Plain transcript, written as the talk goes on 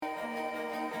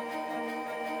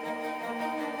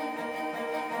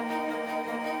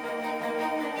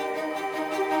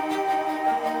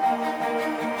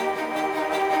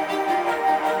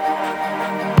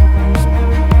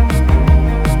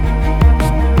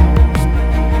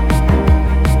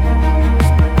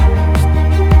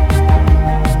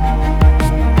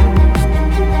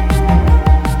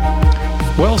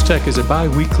Tech is a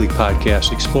bi-weekly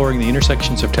podcast exploring the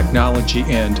intersections of technology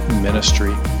and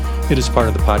ministry. It is part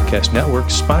of the podcast network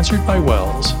sponsored by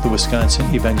WELS, the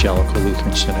Wisconsin Evangelical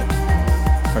Lutheran Synod.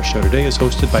 Our show today is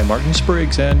hosted by Martin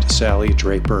Spriggs and Sally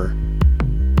Draper.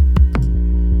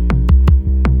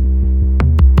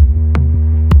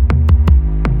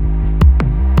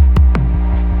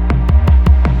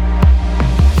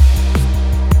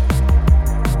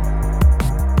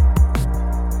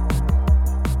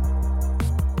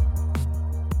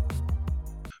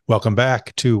 Welcome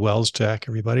back to WELS Tech,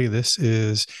 everybody. This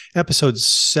is episode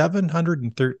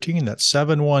 713. That's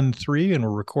 713, and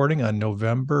we're recording on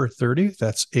November 30th.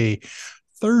 That's a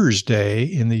Thursday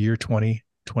in the year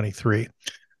 2023.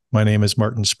 My name is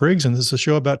Martin Spriggs, and this is a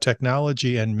show about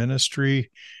technology and ministry,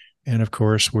 and of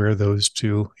course, where those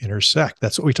two intersect.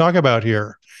 That's what we talk about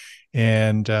here.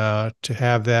 And to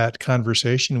have that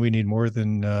conversation, we need more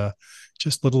than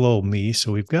just little old me.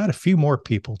 So we've got a few more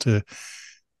people to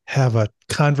have a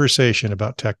conversation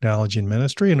about technology and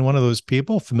ministry. And one of those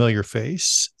people, familiar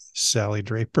face, Sally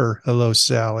Draper. Hello,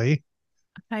 Sally.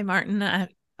 Hi, Martin. I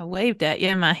waved at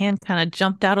you. My hand kind of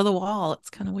jumped out of the wall. It's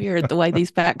kind of weird the way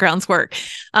these backgrounds work.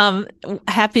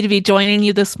 Happy to be joining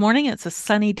you this morning. It's a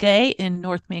sunny day in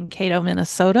North Mankato,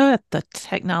 Minnesota at the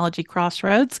Technology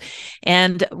Crossroads.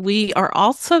 And we are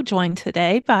also joined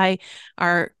today by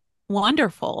our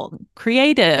wonderful,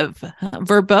 creative,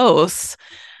 verbose,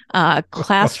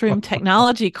 classroom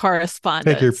technology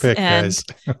correspondent. Take your pick, guys.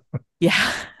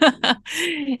 Yeah.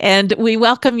 And we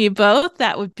welcome you both.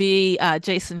 That would be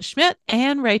Jason Schmidt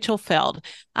and Rachel Feld.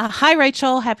 Hi,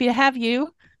 Rachel. Happy to have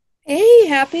you. Hey,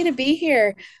 happy to be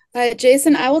here.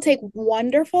 Jason, I will take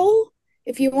wonderful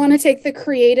if you want to take the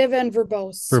creative and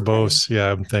verbose. Verbose,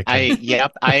 yeah, I'm thinking.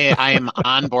 I am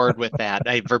on board with that.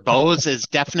 Verbose is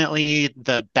definitely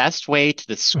the best way to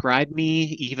describe me,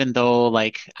 even though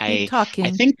I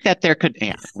think that there could,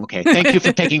 yeah, okay. Thank you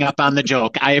for picking up on the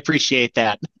joke. I appreciate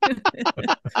that.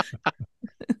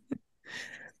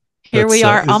 Here we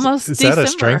are, almost is December. That a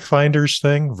Strength Finders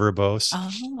thing, verbose?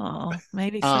 Oh,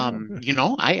 maybe so.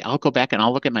 I'll go back and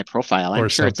I'll look at my profile. I'm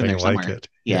sure it's in there somewhere. Like it.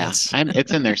 Yeah, yes.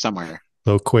 It's in there somewhere.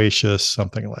 Loquacious,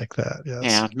 something like that. Yes.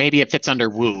 Yeah, maybe it fits under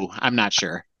woo. I'm not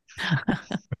sure.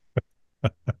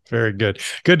 Very good.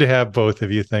 Good to have both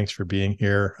of you. Thanks for being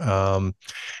here.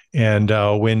 And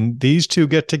when these two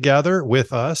get together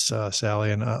with us,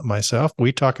 Sally and myself,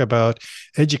 we talk about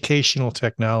educational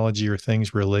technology or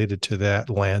things related to that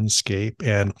landscape.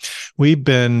 And we've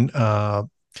been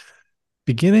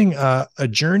beginning a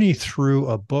journey through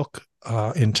a book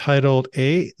entitled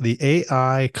The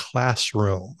AI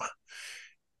Classroom.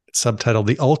 It's subtitled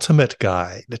The Ultimate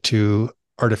Guide to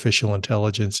Artificial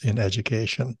Intelligence in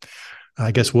Education.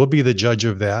 I guess we'll be the judge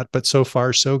of that, but so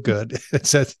far so good.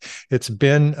 It's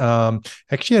been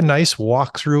actually a nice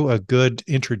walkthrough, a good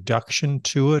introduction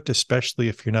to it, especially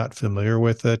if you're not familiar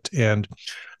with it. And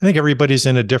I think everybody's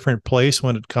in a different place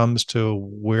when it comes to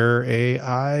where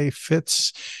AI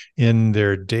fits in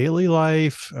their daily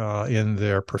life, in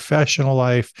their professional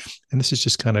life. And this is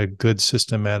just kind of a good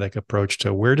systematic approach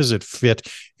to where does it fit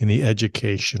in the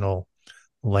educational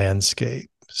landscape.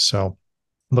 So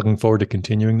looking forward to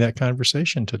continuing that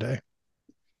conversation today.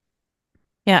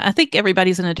 Yeah, I think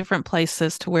everybody's in a different place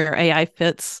as to where AI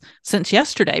fits since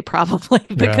yesterday, probably,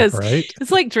 because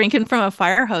It's like drinking from a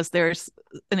fire hose. There's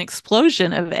an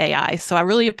explosion of AI. So I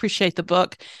really appreciate the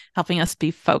book helping us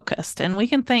be focused. And we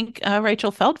can thank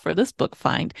Rachel Feld for this book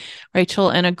find.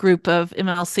 Rachel and a group of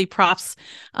MLC profs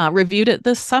reviewed it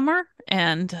this summer,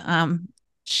 and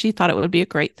she thought it would be a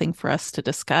great thing for us to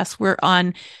discuss. We're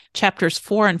on chapters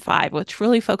 4 and 5, which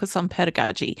really focus on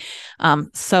pedagogy.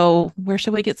 So where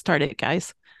should we get started,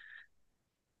 guys?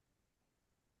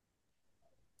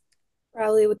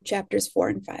 Probably with chapters 4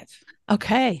 and 5.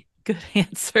 Okay, good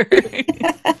answer.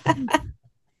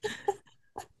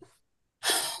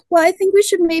 Well, I think we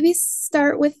should maybe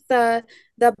start with the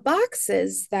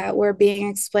boxes that were being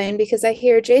explained, because I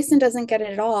hear Jason doesn't get it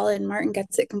at all and Martin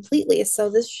gets it completely. So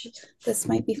this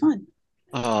might be fun.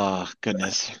 Oh,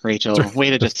 goodness, Rachel, way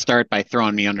to just start by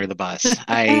throwing me under the bus.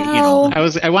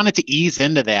 I wanted to ease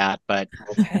into that, but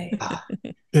okay.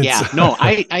 To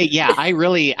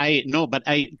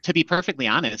be perfectly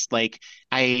honest,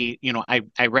 I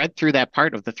read through that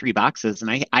part of the 3 boxes,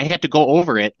 and I had to go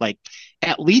over it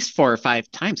at least 4 or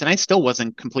 5 times, and I still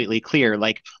wasn't completely clear,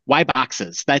 why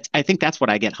boxes? I think that's what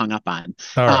I get hung up on.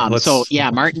 All right,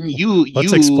 Martin,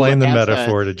 let's explain the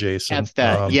metaphor to Jason.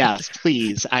 Yes,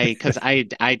 please.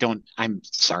 I'm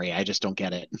sorry, I just don't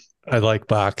get it. I like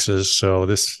boxes, so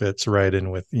this fits right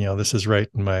in with, this is right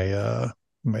in my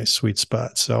sweet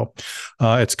spot. So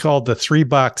it's called The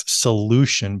 3-Box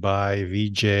Solution by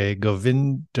Vijay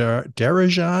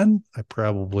Govindarajan. I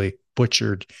probably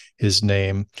butchered his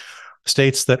name.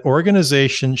 States that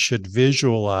organizations should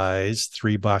visualize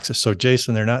 3 boxes. So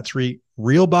Jason, they're not 3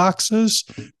 real boxes.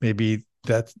 Maybe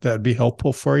that'd be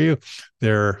helpful for you.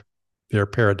 They're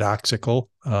paradoxical.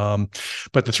 But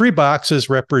the 3 boxes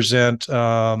represent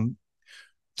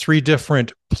 3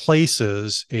 different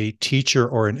places a teacher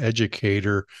or an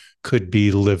educator could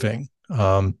be living.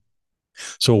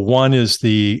 So one is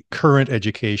the current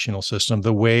educational system,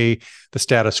 the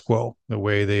status quo, the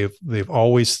way they've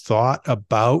always thought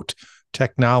about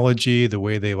technology, the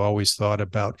way they've always thought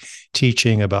about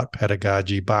teaching, about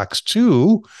pedagogy. Box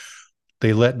 2,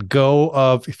 they let go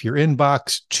of, if you're in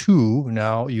box 2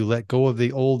 now, you let go of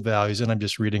the old values. And I'm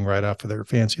just reading right off of their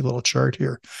fancy little chart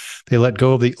here. They let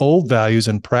go of the old values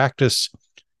and practices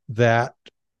that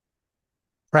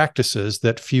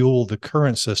fuel the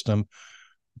current system,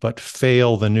 but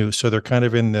fail the new. So they're kind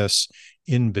of in this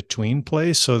in-between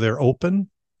place. So they're open,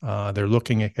 they're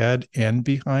looking ahead and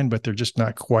behind, but they're just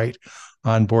not quite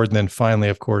on board. And then finally,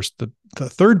 of course, the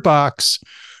 3rd box,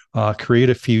 create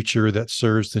a future that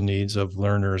serves the needs of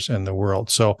learners and the world.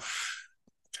 So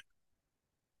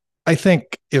I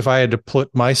think if I had to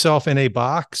put myself in a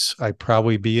box, I'd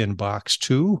probably be in box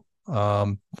 2.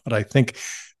 But I think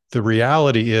the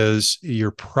reality is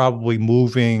you're probably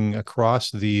moving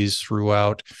across these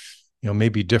throughout,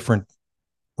 maybe different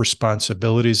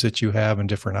responsibilities that you have and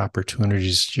different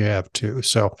opportunities that you have too.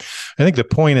 So I think the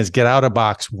point is get out of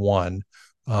box 1,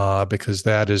 because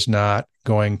that is not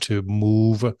going to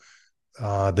move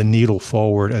the needle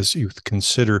forward as you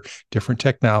consider different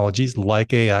technologies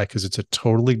like AI, because it's a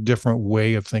totally different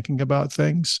way of thinking about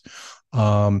things.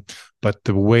 But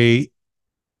the way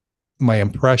my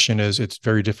impression is, it's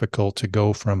very difficult to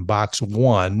go from box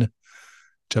 1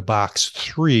 to box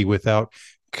 3 without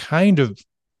kind of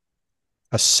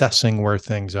assessing where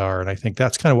things are. And I think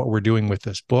that's kind of what we're doing with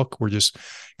this book. We're just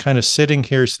kind of sitting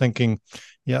here thinking,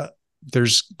 yeah,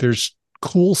 there's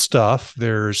cool stuff.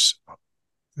 There's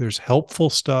helpful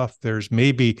stuff. There's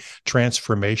maybe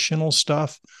transformational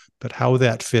stuff, but how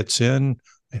that fits in,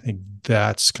 I think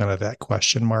that's kind of that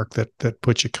question mark that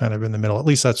puts you kind of in the middle. At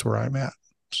least that's where I'm at.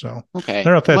 So okay. I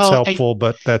don't know if that's helpful,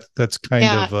 but that's kind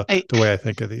of the way I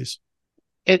think of these.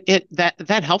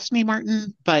 That helps me,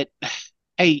 Martin, but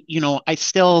I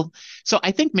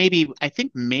think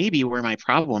maybe where my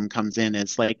problem comes in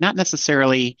is like not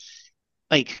necessarily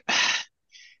like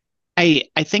I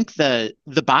think the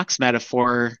box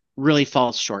metaphor really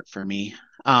falls short for me.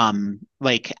 On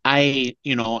the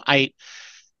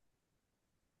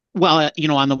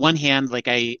one hand, like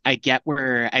I get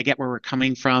where we're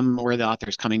coming from, where the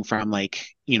author's coming from. Like,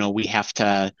 we have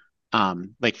to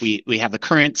we have the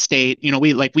current state,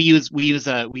 we use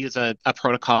a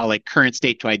protocol like current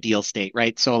state to ideal state,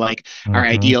 right? So like our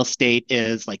ideal state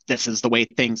is like, this is the way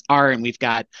things are. And we've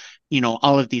got,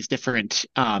 all of these different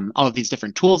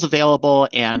tools available,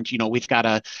 and, we've got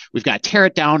to tear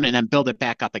it down and then build it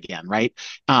back up again. Right.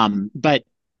 But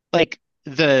like,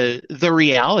 the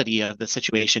reality of the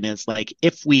situation is like,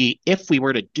 if we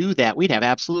were to do that, we'd have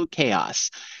absolute chaos.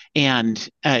 And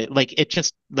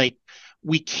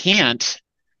we can't,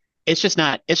 it's just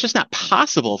not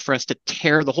possible for us to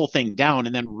tear the whole thing down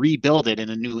and then rebuild it in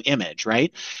a new image,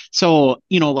 right? So,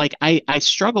 I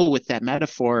struggle with that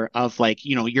metaphor of like,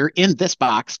 you're in this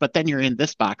box, but then you're in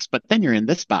this box, but then you're in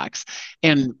this box.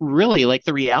 And really, like,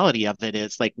 the reality of it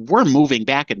is like, we're moving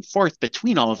back and forth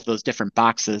between all of those different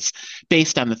boxes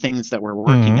based on the things that we're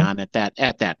working on at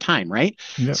that time, right?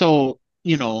 Yep. So,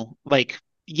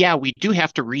 yeah, we do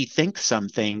have to rethink some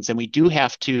things, and we do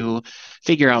have to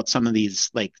figure out some of these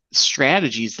like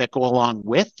strategies that go along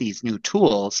with these new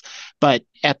tools. But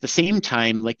at the same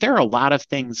time, like, there are a lot of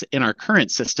things in our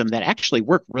current system that actually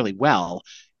work really well.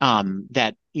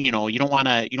 That you don't want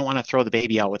to throw the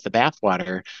baby out with the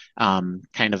bathwater,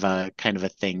 kind of a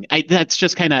thing. I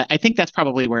think that's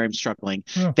probably where I'm struggling.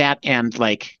 Yeah. That, and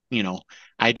like,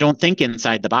 I don't think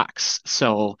inside the box,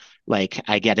 so like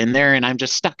I get in there and I'm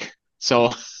just stuck.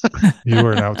 So you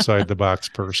are an outside the box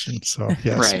person. So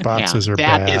yes, right, boxes are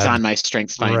bad. That is on my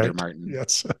strengths finder, right. Martin.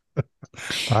 Yes.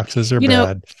 Boxes are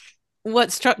bad.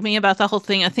 What struck me about the whole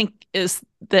thing, I think, is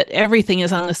that everything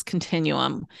is on this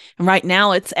continuum. And right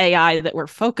now it's AI that we're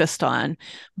focused on,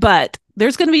 but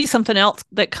there's going to be something else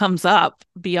that comes up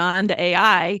beyond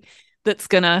AI that's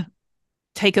going to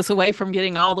take us away from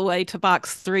getting all the way to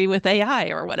box 3 with AI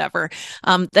or whatever.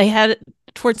 They had,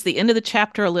 towards the end of the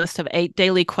chapter, a list of 8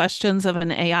 daily questions of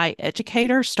an AI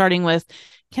educator, starting with,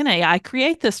 can AI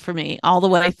create this for me, all the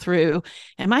way through,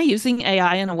 am I using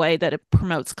AI in a way that it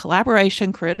promotes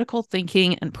collaboration, critical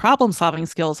thinking, and problem solving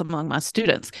skills among my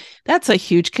students? That's a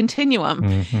huge continuum.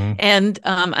 Mm-hmm. And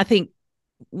I think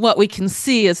what we can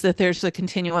see is that there's a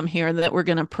continuum here that we're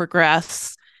going to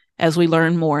progress as we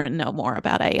learn more and know more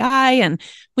about AI. And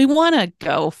we want to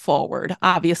go forward,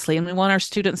 obviously, and we want our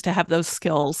students to have those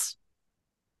skills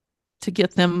to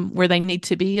get them where they need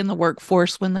to be in the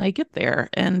workforce when they get there.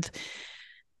 And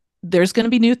there's going to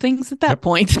be new things at that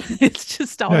point. It's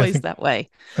just always that way.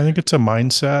 I think it's a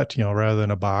mindset, rather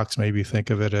than a box. Maybe think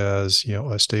of it as,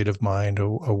 a state of mind,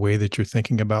 a way that you're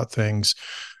thinking about things.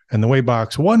 And the way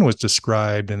box one was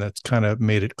described, and that's kind of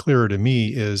made it clearer to me,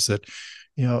 is that,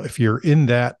 if you're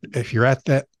at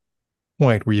that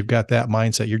point where you've got that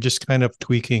mindset, you're just kind of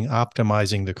tweaking,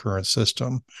 optimizing the current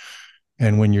system.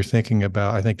 And when you're thinking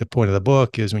about, I think the point of the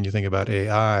book is, when you think about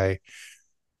AI,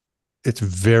 it's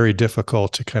very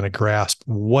difficult to kind of grasp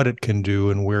what it can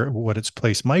do and what its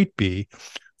place might be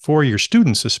for your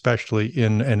students, especially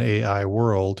in an AI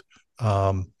world.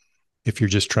 If you're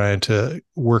just trying to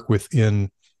work within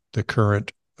the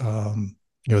current,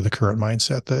 the current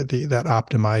mindset, that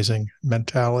optimizing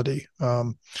mentality.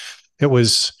 I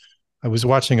was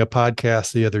watching a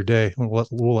podcast the other day.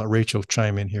 We'll let Rachel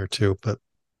chime in here too, but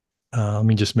let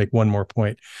me just make one more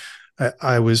point.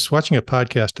 I was watching a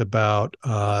podcast about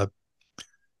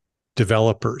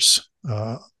developers,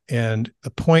 and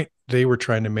the point they were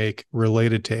trying to make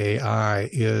related to AI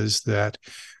is that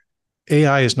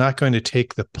AI is not going to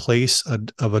take the place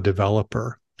of a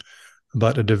developer,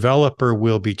 but a developer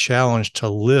will be challenged to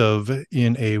live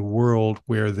in a world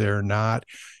where they're not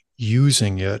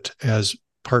using it as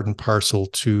part and parcel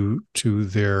to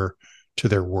their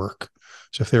work.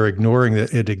 So if they're ignoring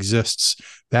that it exists,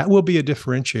 that will be a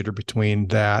differentiator between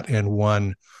that and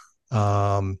one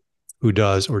who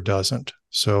does or doesn't.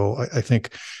 So I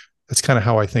think that's kind of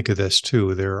how I think of this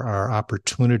too. There are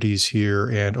opportunities here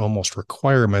and almost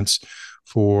requirements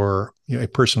for a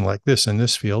person like this in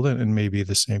this field, and maybe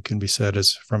the same can be said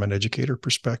as from an educator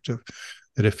perspective,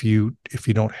 that if you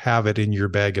don't have it in your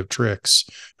bag of tricks,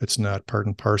 it's not part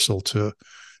and parcel to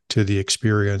the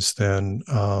experience, then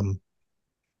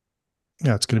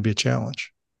it's going to be a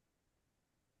challenge.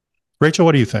 Rachel,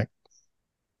 what do you think?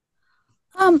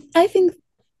 I think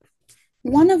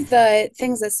one of the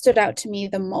things that stood out to me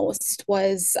the most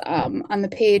was on the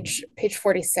page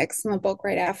 46 in the book,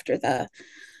 right after the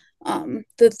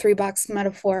 3-box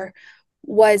metaphor,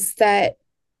 was that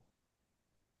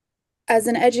as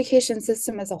an education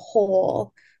system as a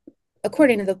whole,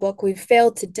 according to the book, we've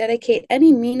failed to dedicate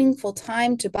any meaningful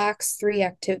time to box 3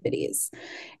 activities.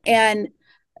 And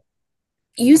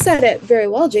you said it very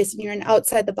well, Jason. You're an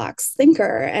outside the box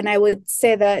thinker. And I would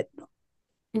say that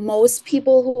most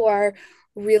people who are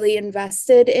really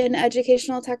invested in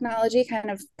educational technology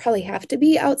kind of probably have to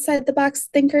be outside the box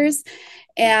thinkers.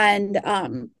 And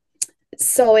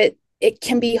so it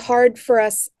can be hard for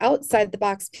us outside the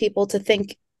box people to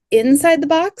think inside the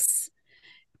box,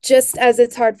 just as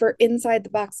it's hard for inside the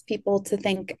box people to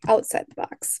think outside the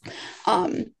box.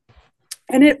 And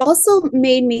it also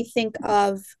made me think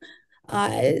of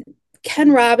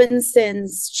Ken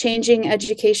Robinson's Changing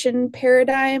Education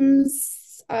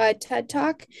Paradigms TED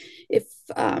Talk. If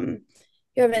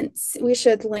you haven't, we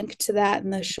should link to that in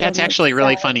the show. That's actually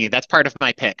really funny. That's part of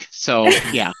my pick. So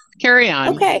yeah, carry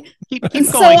on. Okay. Keep going.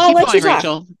 So keep going,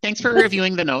 Rachel. Thanks for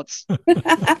reviewing the notes.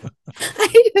 I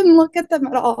didn't look at them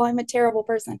at all. I'm a terrible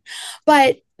person.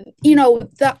 But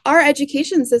our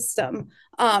education system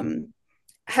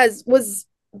was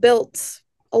built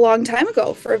a long time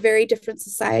ago for a very different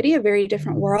society, a very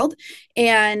different world.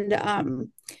 And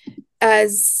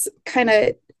as kind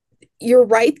of, you're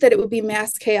right that it would be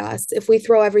mass chaos if we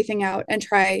throw everything out and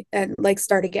try and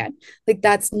start again.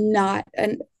 That's not,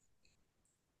 and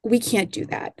we can't do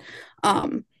that.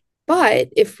 But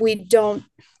if we don't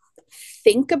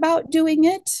think about doing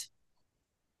it,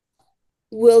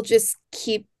 we'll just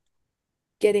keep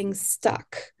getting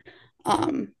stuck.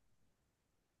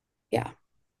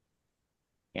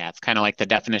 Yeah, it's kind of like the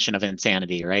definition of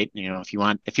insanity, right? If you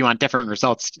want different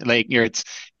results, it's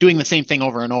doing the same thing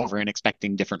over and over and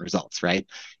expecting different results, right?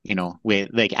 I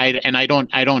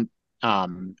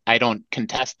don't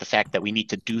contest the fact that we need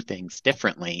to do things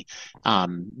differently,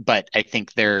 but I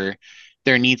think there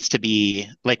needs to be,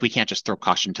 we can't just throw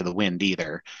caution to the wind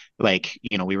either. We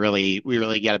really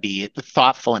got to be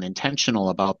thoughtful and intentional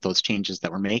about those changes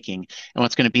that we're making and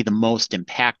what's going to be the most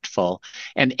impactful.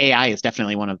 And AI is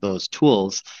definitely one of those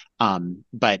tools.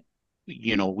 But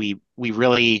we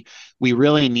really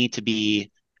need to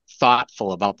be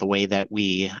thoughtful about the way that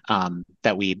we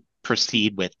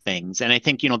proceed with things. And I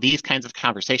think, these kinds of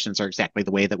conversations are exactly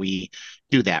the way that we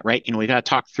do that, right? We got to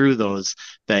talk through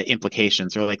the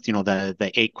implications, or like,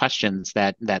 the 8 questions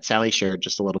that Sally shared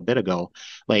just a little bit ago.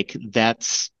 Like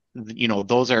that's,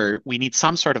 we need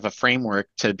some sort of a framework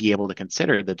to be able to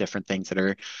consider the different things that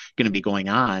are going to be going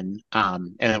on,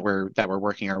 and that we're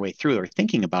working our way through or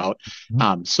thinking about,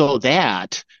 so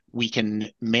that we can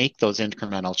make those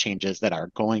incremental changes that are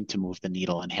going to move the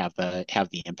needle and have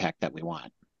the impact that we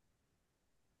want.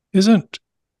 Isn't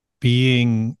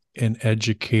being an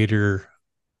educator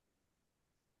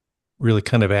really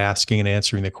kind of asking and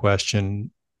answering the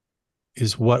question,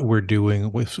 is what we're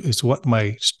doing is what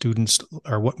my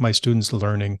students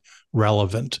learning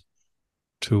relevant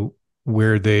to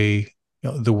where they,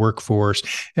 the workforce?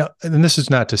 And this is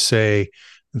not to say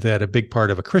that a big part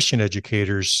of a Christian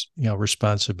educator's,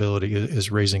 responsibility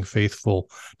is raising faithful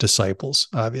disciples.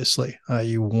 Obviously,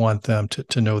 you want them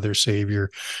to know their Savior.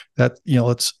 That,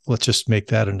 let's just make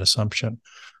that an assumption.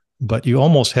 But you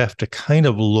almost have to kind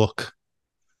of look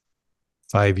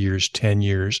 5 years, 10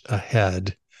 years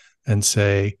ahead and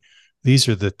say, these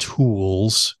are the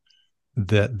tools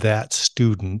that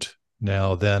student,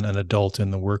 now then an adult in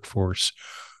the workforce,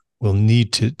 will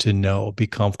need to know, be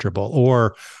comfortable,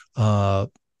 or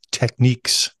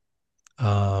techniques,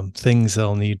 things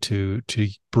they'll need to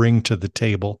bring to the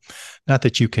table. Not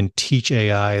that you can teach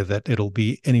AI that it'll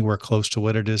be anywhere close to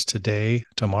what it is today,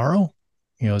 tomorrow,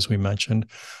 as we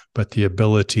mentioned, but the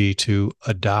ability to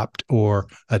adopt or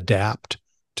adapt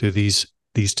to these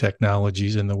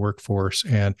technologies in the workforce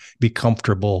and be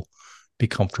comfortable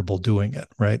doing it.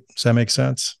 Right? Does that make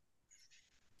sense?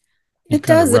 It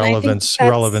does.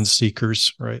 Relevance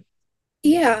seekers, right?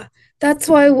 Yeah, that's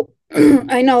why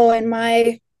I know in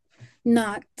my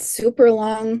not super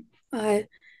long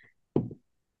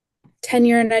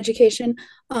tenure in education,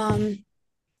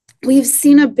 we've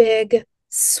seen a big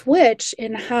switch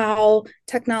in how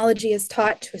technology is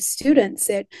taught to students.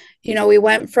 We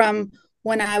went from,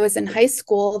 when I was in high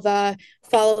school, the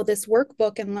follow this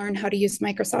workbook and learn how to use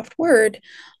Microsoft Word,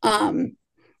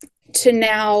 to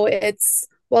now it's,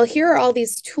 well, here are all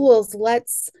these tools.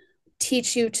 Let's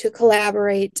teach you to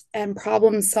collaborate and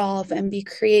problem solve and be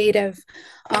creative,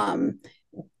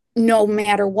 no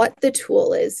matter what the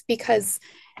tool is. Because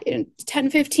 10,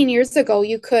 15 years ago,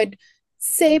 you could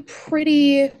say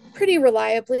pretty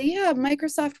reliably, yeah,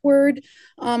 Microsoft Word,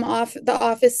 off the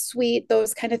Office suite,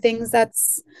 those kind of things.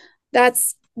 That's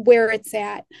where it's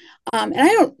at. And I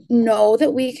don't know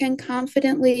that we can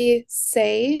confidently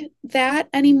say that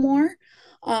anymore.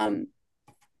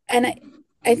 And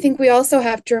I think we also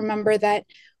have to remember that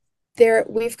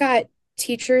we've got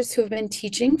teachers who have been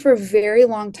teaching for a very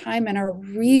long time and are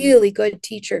really good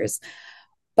teachers,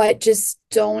 but just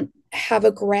don't have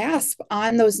a grasp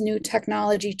on those new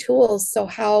technology tools. So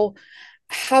how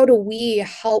do we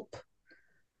help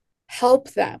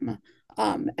them?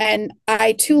 And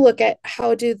I too look at,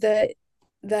 how do the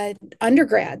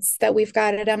undergrads that we've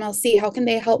got at MLC, how can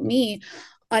they help me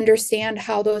understand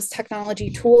how those technology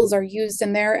tools are used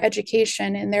in their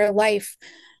education, in their life,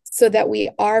 so that we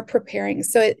are preparing.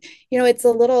 So it's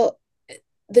a little,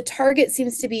 the target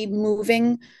seems to be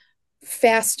moving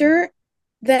faster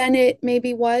than it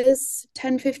maybe was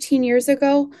 10, 15 years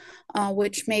ago,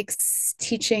 which makes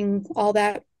teaching all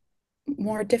that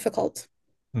more difficult.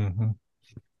 Mm-hmm.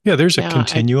 Yeah, there's a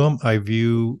continuum. I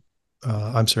view,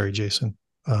 I'm sorry, Jason.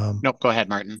 Nope, go ahead,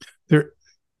 Martin.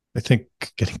 I think,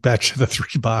 getting back to the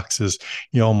 3 boxes,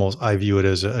 I view it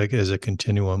as a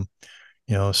continuum.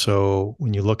 So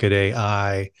when you look at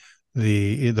AI,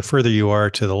 the further you are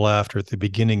to the left or at the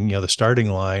beginning, the starting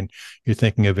line, you're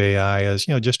thinking of AI as,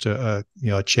 just a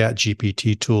chat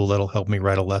GPT tool that'll help me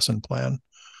write a lesson plan,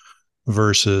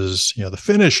 versus, the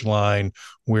finish line,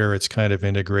 where it's kind of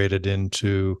integrated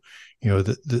into, what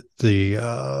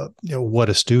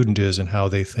a student is and how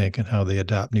they think and how they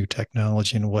adopt new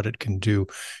technology and what it can do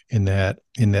in that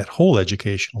whole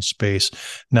educational space,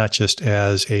 not just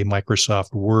as a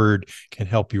Microsoft Word can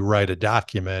help you write a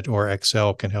document or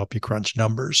Excel can help you crunch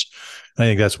numbers. I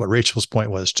think that's what Rachel's point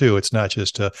was too. It's not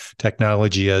just a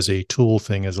technology as a tool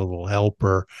thing, as a little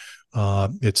helper.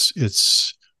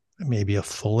 It's maybe a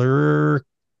fuller,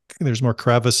 there's more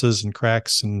crevices and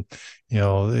cracks, and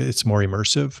it's more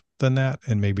immersive than that.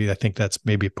 And I think that's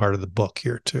maybe part of the book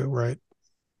here too, right?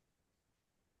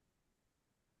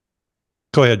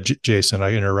 Go ahead, Jason.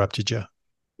 I interrupted you.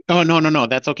 Oh, no,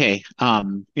 that's okay.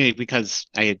 Because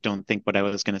I don't think what I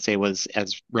was going to say was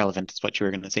as relevant as what you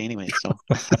were going to say anyway. So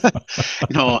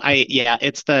no,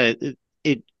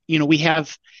 we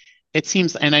have, it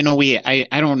seems, and I know I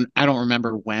don't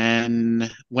remember when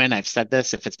I've said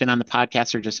this, if it's been on the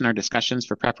podcast or just in our discussions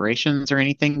for preparations or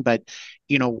anything, but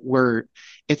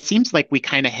it seems like we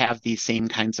kind of have these same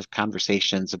kinds of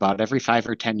conversations about every 5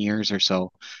 or 10 years or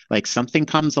so. Like something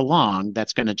comes along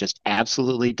that's going to just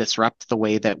absolutely disrupt the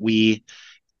way that we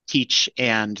teach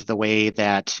and the way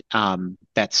that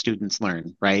that students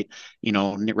learn, right?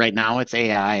 Right now it's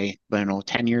AI, but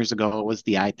 10 years ago it was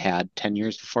the iPad. 10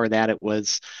 years before that it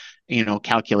was,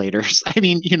 calculators. I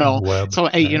mean, Web, so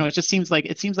right? it just seems like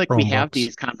we have Chromebooks.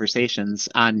 these conversations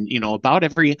on, about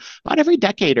every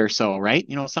decade or so, right?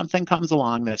 Something comes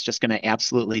along that's just going to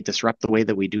absolutely disrupt the way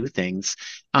that we do things.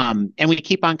 And we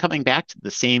keep on coming back to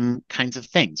the same kinds of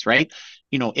things, right?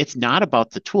 It's not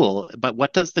about the tool, but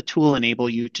what does the tool enable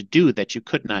you to do that you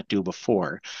could not do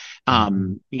before?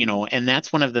 And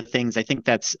that's one of the things I think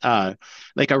that's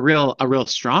like a real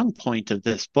strong point of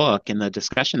this book and the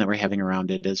discussion that we're having around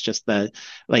it is just the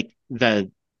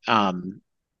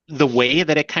way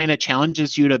that it kind of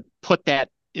challenges you to put that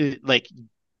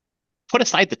put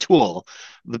aside the tool,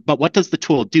 but what does the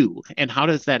tool do? And how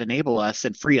does that enable us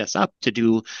and free us up to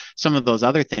do some of those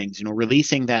other things,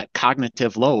 releasing that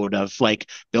cognitive load of like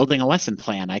building a lesson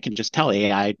plan. I can just tell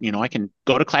AI, I can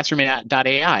go to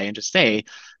classroom.ai and just say,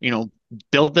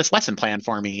 build this lesson plan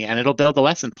for me, and it'll build the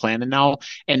lesson plan. And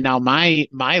now my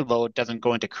load doesn't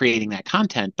go into creating that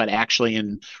content, but actually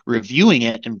in reviewing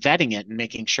it and vetting it and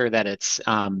making sure that it's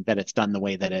done the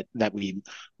way that we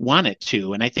want it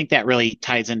to. And I think that really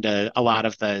ties into a lot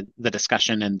of the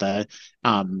discussion and the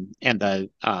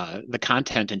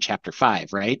content in chapter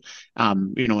 5, right?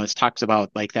 It talks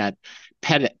about like that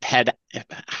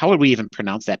how would we even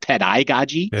pronounce that?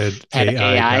 Pedagogy?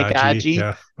 AI-gaji.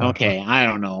 Yeah. Okay, I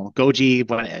don't know. Goji,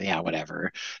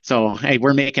 whatever. So hey,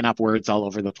 we're making up words all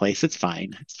over the place. It's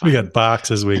fine. We got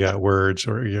boxes, we got words,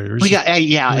 or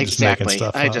exactly.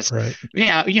 Right?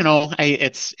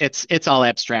 It's all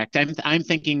abstract. I'm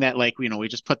thinking that like we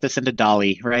just put this into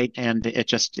DALL-E, right? And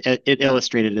it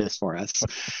illustrated this for us.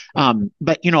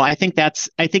 But I think that's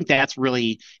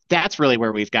really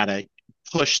where we've got to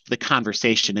push the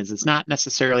conversation. Is it's not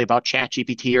necessarily about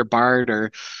ChatGPT or Bard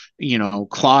or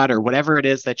Claude or whatever it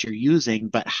is that you're using,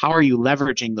 but how are you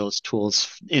leveraging those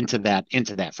tools into that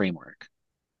framework?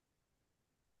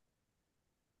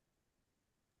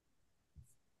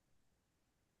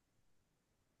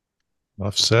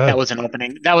 Enough said. That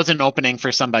was an opening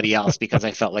for somebody else because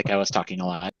I felt like I was talking a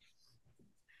lot.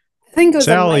 I think it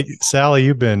was Sally,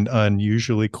 you've been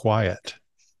unusually quiet.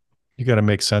 You got to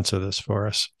make sense of this for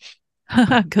us.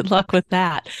 Good luck with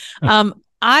that.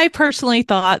 I personally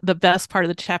thought the best part of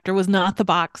the chapter was not the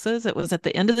boxes. It was at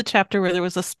the end of the chapter where there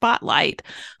was a spotlight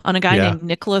on a guy named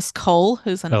Nicholas Cole,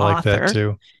 who's an author. I like that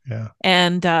too. Yeah.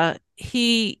 And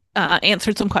he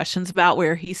answered some questions about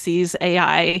where he sees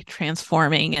AI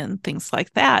transforming and things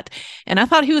like that. And I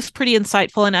thought he was pretty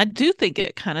insightful. And I do think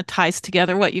it kind of ties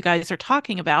together what you guys are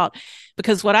talking about,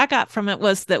 because what I got from it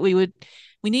was that we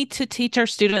need to teach our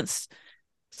students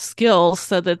skills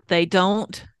so that they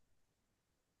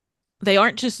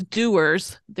aren't just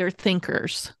doers, they're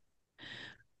thinkers.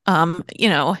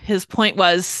 His point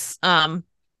was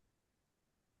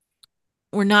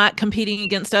we're not competing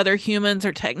against other humans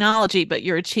or technology, but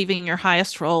you're achieving your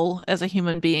highest role as a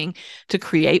human being to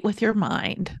create with your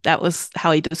mind. That was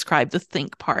how he described the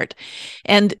think part.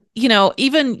 And,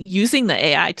 even using the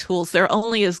AI tools, they're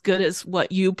only as good as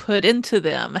what you put into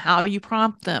them, how you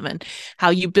prompt them, and how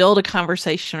you build a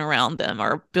conversation around them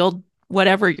or build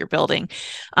whatever you're building.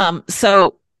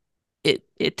 So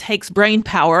it takes brain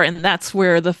power, and that's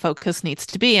where the focus needs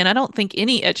to be. And I don't think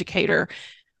any educator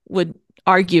would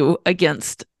argue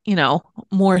against,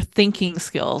 more thinking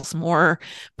skills, more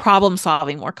problem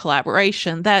solving, more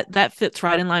collaboration. That fits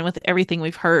right in line with everything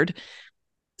we've heard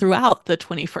throughout the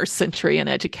 21st century in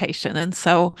education. And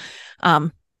so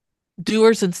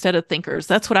doers instead of thinkers,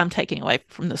 that's what I'm taking away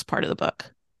from this part of the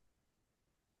book.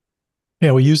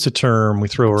 Yeah, we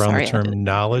throw around the term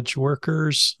knowledge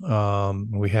workers.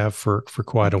 We have for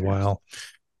quite a while.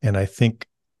 And I think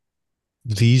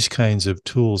these kinds of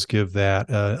tools give that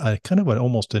a kind of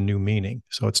almost a new meaning.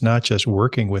 So it's not just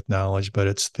working with knowledge, but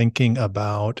it's thinking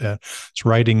about, it's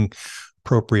writing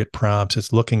appropriate prompts.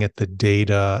 It's looking at the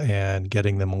data and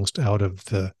getting the most out of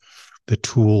the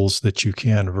tools that you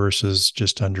can versus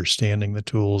just understanding the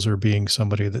tools or being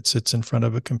somebody that sits in front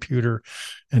of a computer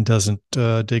and doesn't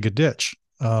dig a ditch.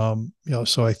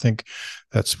 So I think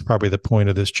that's probably the point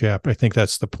of this chapter. I think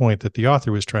that's the point that the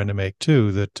author was trying to make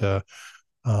too, that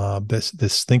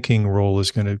this thinking role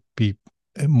is going to be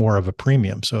more of a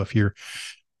premium. So if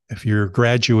you're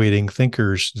graduating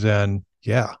thinkers, then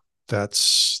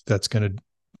that's going to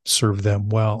serve them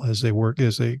well as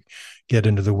they get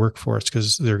into the workforce,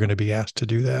 because they're going to be asked to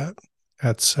do that.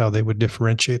 That's how they would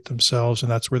differentiate themselves,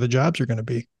 and that's where the jobs are going to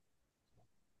be.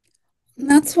 And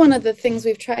that's one of the things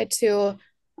we've tried to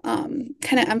kind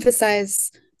of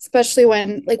emphasize, especially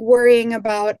when like worrying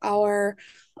about our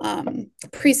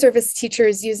pre-service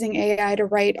teachers using AI to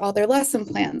write all their lesson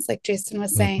plans, like Jason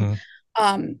was saying.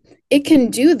 It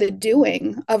can do the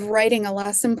doing of writing a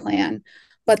lesson plan,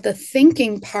 but the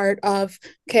thinking part of,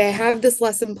 okay, I have this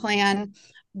lesson plan,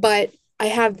 but I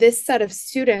have this set of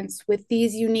students with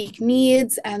these unique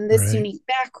needs and this unique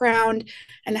background,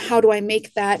 and how do I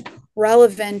make that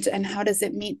relevant, and how does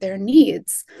it meet their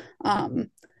needs?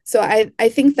 So I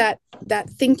think that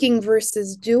thinking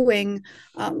versus doing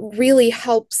really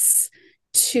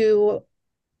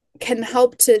can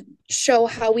help to show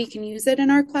how we can use it in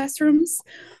our classrooms.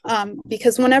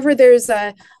 Because whenever there's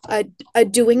a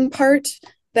doing part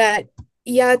that,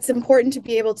 yeah, it's important to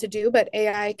be able to do, but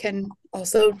AI can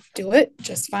also do it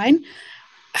just fine.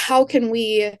 How can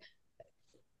we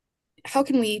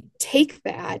take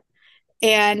that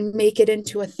and make it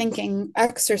into a thinking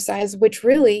exercise, which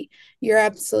really, you're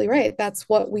absolutely right. That's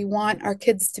what we want our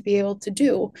kids to be able to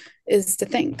do, is to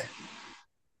think.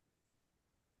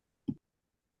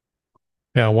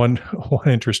 Yeah, one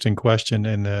interesting question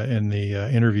in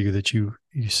the interview that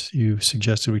you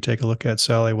suggested we take a look at,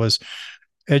 Sally, was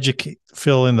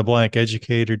fill in the blank.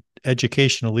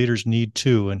 Educational leaders need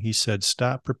to, and he said,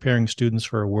 stop preparing students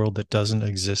for a world that doesn't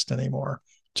exist anymore,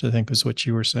 which I think was what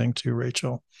you were saying too,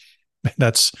 Rachel.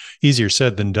 That's easier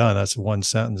said than done. That's a one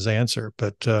sentence answer,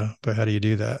 but how do you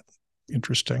do that?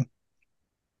 Interesting.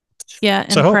 Yeah,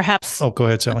 and so perhaps. Oh, go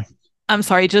ahead, Sally. I'm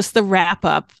sorry, just the wrap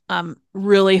up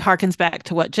really harkens back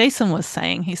to what Jason was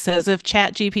saying. He says, if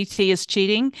ChatGPT is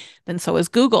cheating, then so is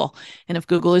Google. And if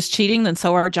Google is cheating, then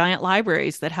so are giant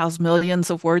libraries that house millions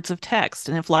of words of text.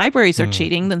 And if libraries are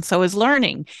cheating, then so is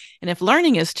learning. And if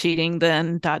learning is cheating,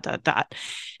 then ...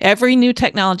 Every new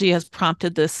technology has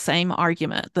prompted this same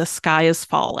argument: the sky is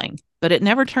falling. But it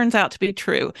never turns out to be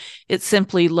true. It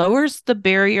simply lowers the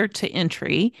barrier to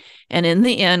entry, and in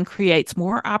the end creates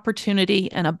more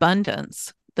opportunity and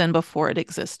abundance than before it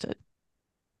existed.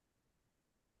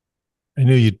 I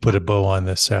knew you'd put a bow on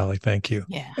this, Sally. Thank you.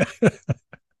 Yeah.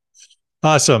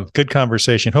 Awesome. Good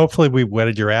conversation. Hopefully we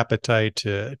whetted your appetite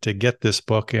to get this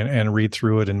book and read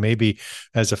through it. And maybe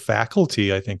as a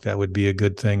faculty, I think that would be a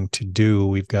good thing to do.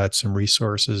 We've got some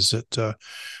resources that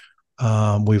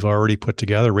we've already put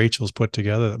together, Rachel's put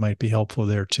together, that might be helpful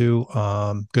there too.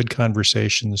 Good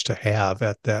conversations to have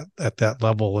at that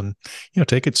level, and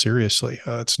take it seriously.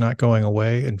 It's not going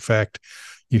away. In fact,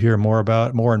 you hear more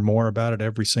and more about it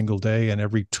every single day, and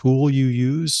every tool you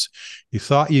use, you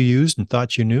thought you used and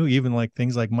thought you knew, even like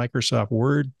things like Microsoft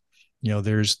Word.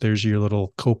 There's your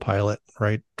little co-pilot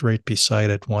right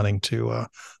beside it, wanting to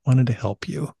help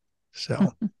you.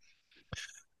 So.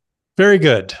 Very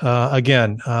good.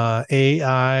 Again,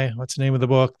 AI, what's the name of the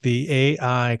book? The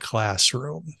AI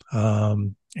Classroom.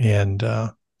 And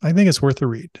I think it's worth a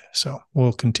read. So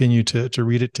we'll continue to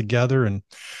read it together and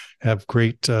have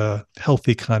great,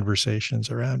 healthy conversations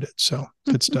around it. So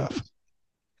good stuff.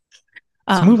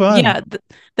 Let's move on. Yeah,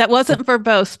 that wasn't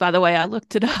verbose, by the way. I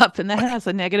looked it up, and that has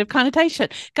a negative connotation.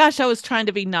 Gosh, I was trying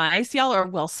to be nice. Y'all are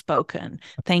well-spoken.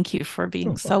 Thank you for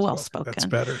being so well-spoken. That's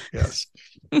better, yes.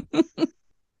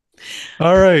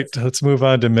 All right, let's move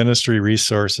on to ministry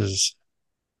resources.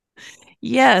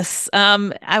 Yes,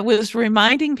 I was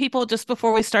reminding people just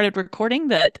before we started recording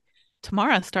that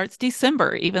tomorrow starts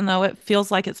December. Even though it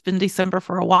feels like it's been December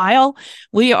for a while,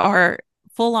 we are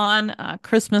full on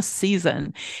Christmas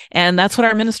season. And that's what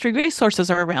our ministry resources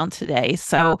are around today.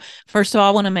 So first of all,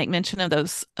 I want to make mention of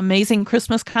those amazing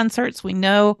Christmas concerts. We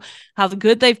know how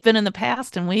good they've been in the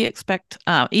past, and we expect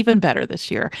even better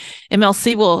this year.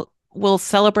 MLC will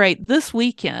celebrate this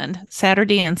weekend,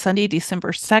 Saturday and Sunday,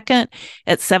 December 2nd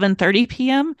at 7:30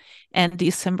 p.m. and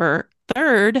December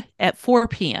 3rd at 4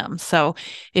 p.m. So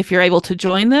if you're able to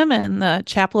join them in the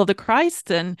Chapel of the Christ,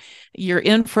 then you're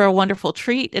in for a wonderful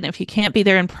treat. And if you can't be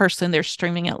there in person, they're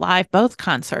streaming it live, both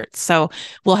concerts. So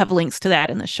we'll have links to that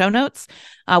in the show notes.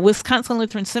 Wisconsin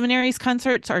Lutheran Seminary's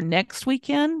concerts are next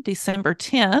weekend, December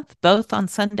 10th, both on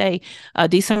Sunday,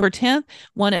 December 10th,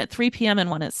 one at 3 p.m. and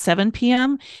one at 7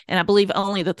 p.m. And I believe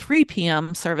only the 3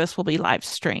 p.m. service will be live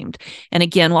streamed. And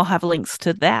again, we'll have links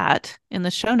to that in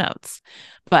the show notes.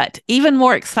 But even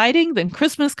more exciting than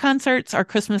Christmas concerts are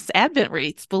Christmas Advent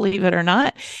wreaths, believe it or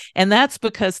not. And that's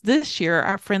because this year,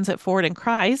 our friends at Forward in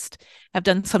Christ have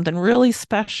done something really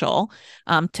special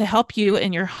to help you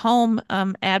in your home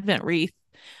Advent wreath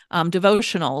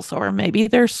devotionals, or maybe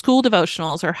they're school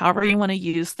devotionals, or however you want to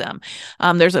use them.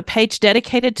 There's a page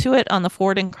dedicated to it on the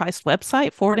Forward in Christ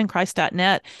website,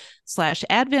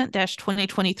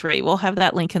 forwardinChrist.net/Advent-2023. We'll have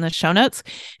that link in the show notes.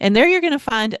 And there you're going to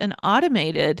find an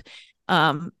automated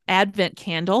Advent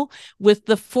candle with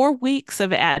the 4 weeks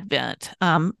of Advent,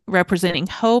 representing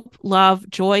hope, love,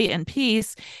 joy, and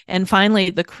peace. And finally,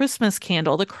 the Christmas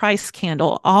candle, the Christ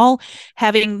candle, all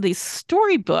having these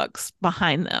storybooks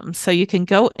behind them. So you can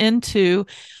go into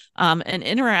an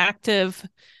interactive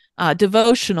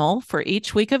devotional for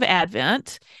each week of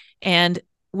Advent. And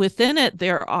within it,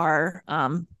 there are,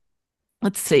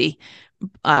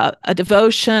 a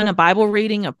devotion, a Bible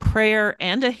reading, a prayer,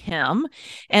 and a hymn.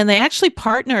 And they actually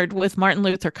partnered with Martin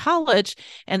Luther College,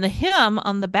 and the hymn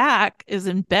on the back is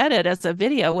embedded as a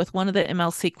video with one of the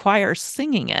MLC choirs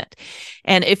singing it.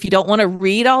 And if you don't want to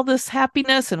read all this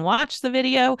happiness and watch the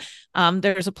video,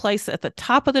 there's a place at the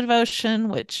top of the devotion,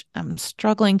 which I'm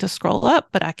struggling to scroll up,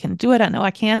 but I can do it. I know I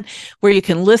can, where you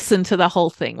can listen to the whole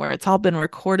thing, where it's all been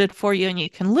recorded for you and you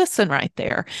can listen right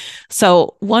there.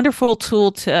 So wonderful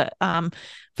tool to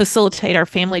facilitate our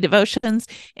family devotions.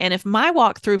 And if my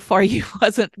walkthrough for you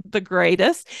wasn't the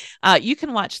greatest, you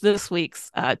can watch this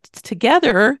week's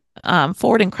Together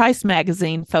Forward in Christ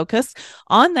magazine focus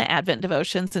on the Advent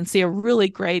devotions and see a really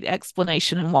great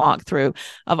explanation and walkthrough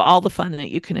of all the fun that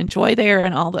you can enjoy there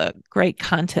and all the great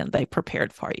content they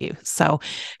prepared for you. So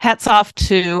hats off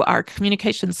to our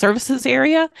communication services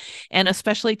area, and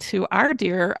especially to our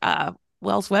dear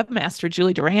Wells webmaster,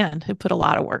 Julie Duran, who put a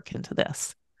lot of work into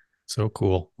this. So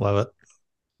cool. Love it.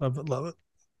 Love it. Love it.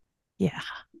 Yeah.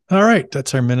 All right.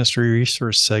 That's our ministry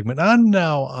resource segment.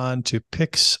 Now on to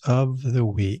picks of the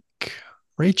week.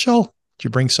 Rachel, did you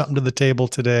bring something to the table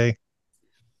today?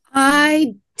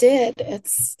 I did.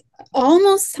 It's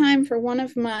almost time for one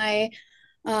of my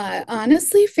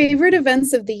honestly favorite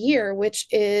events of the year, which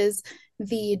is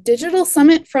the digital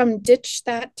summit from Ditch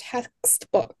That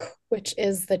Textbook, which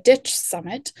is the Ditch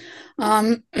Summit.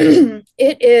 It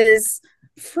is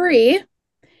free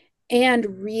and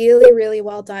really, really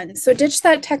well done. So Ditch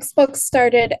That Textbook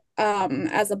started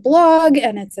as a blog,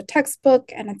 and it's a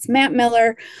textbook, and it's Matt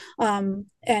Miller. And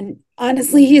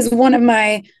honestly, he's one of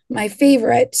my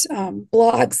favorite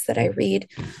blogs that I read.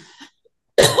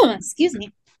 Excuse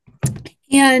me.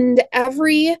 And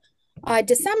every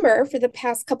December, for the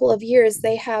past couple of years,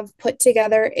 they have put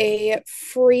together a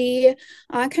free,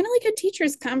 kind of like a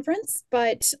teacher's conference,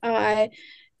 but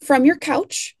from your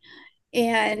couch.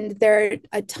 And there are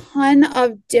a ton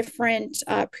of different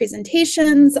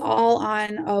presentations, all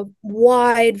on a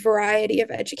wide variety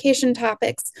of education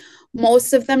topics,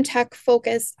 most of them tech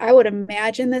focused. I would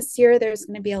imagine this year there's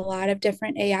going to be a lot of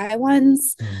different AI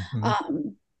ones. Mm-hmm.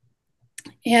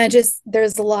 And just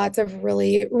there's lots of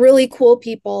really, really cool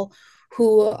people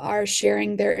who are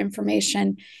sharing their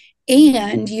information.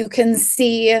 And you can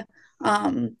see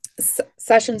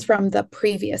sessions from the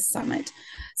previous summit.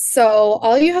 So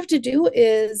all you have to do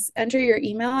is enter your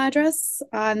email address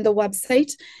on the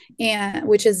website,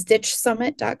 which is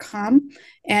ditchsummit.com,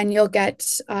 and you'll get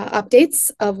updates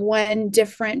of when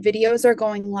different videos are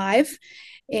going live.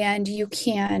 And you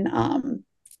can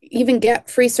even get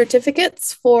free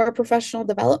certificates for professional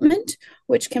development,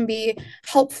 which can be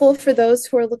helpful for those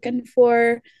who are looking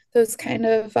for those kind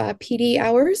of PD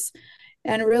hours.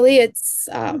 And really,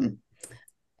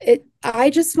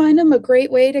 I just find them a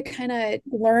great way to kind of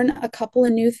learn a couple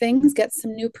of new things, get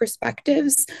some new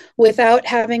perspectives without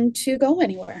having to go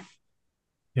anywhere.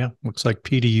 Yeah, looks like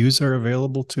PDUs are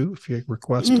available too if you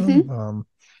request mm-hmm. them.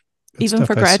 Even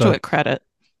for graduate credit.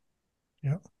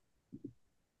 Yeah.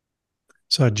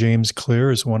 Saw James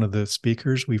Clear is one of the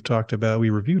speakers we've talked about.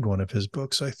 We reviewed one of his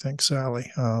books, I think,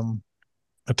 Sally.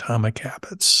 Atomic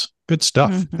Habits. Good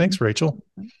stuff. Mm-hmm. Thanks, Rachel.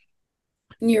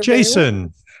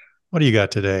 Jason, what do you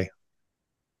got today?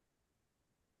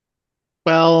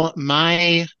 Well,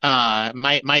 my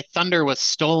thunder was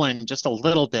stolen just a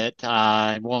little bit.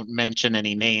 I won't mention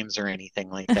any names or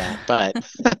anything like that, but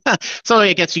so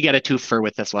I guess you get a twofer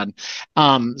with this one.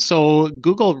 So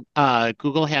Google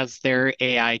has their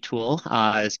AI tool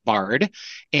is Bard,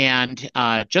 and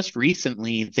just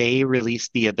recently they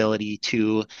released the ability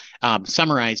to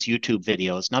summarize YouTube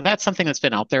videos. Now that's something that's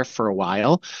been out there for a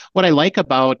while. What I like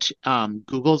about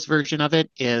Google's version of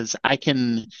it is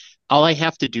all I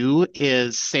have to do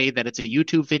is say that it's a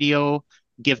YouTube video,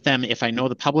 give them, if I know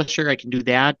the publisher, I can do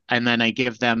that. And then I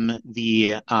give them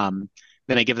the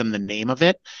name of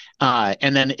it.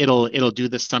 And then it'll do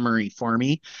the summary for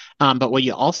me. But what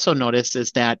you also notice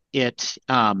is that it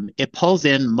pulls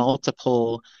in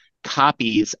multiple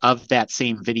copies of that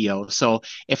same video. So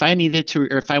if I needed to,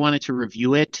 or if I wanted to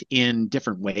review it in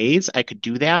different ways, I could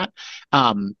do that.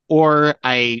 Or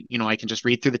I can just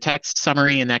read through the text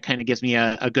summary, and that kind of gives me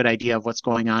a good idea of what's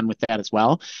going on with that as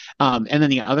well. And then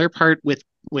the other part with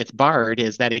Bard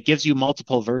is that it gives you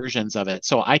multiple versions of it.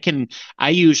 So I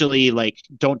usually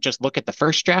don't just look at the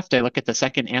first draft, I look at the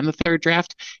second and the third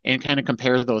draft and kind of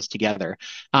compare those together.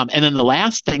 And then the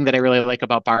last thing that I really like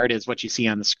about Bard is what you see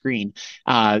on the screen,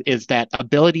 is that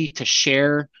ability to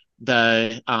share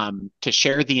the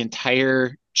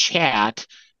entire chat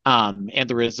and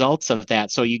the results of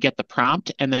that. So you get the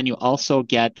prompt, and then you also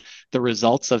get the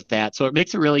results of that. So it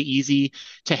makes it really easy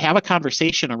to have a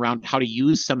conversation around how to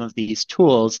use some of these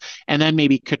tools, and then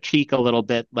maybe critique a little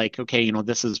bit, like, okay,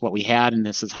 this is what we had and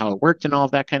this is how it worked and all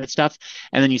of that kind of stuff.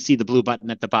 And then you see the blue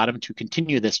button at the bottom to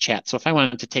continue this chat. So if I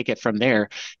wanted to take it from there,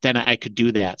 then I could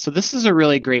do that. So this is a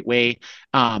really great way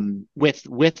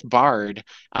with Bard.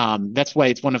 That's why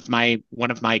it's one of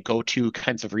my go-to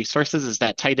kinds of resources, is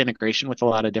that tight integration with a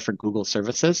lot of different Google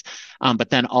services, but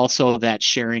then also that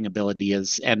sharing ability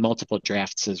and multiple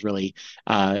drafts is really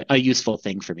a useful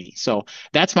thing for me. So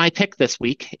that's my pick this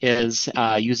week, is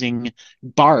using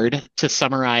Bard to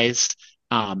summarize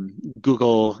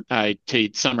Google to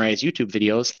summarize YouTube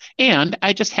videos. And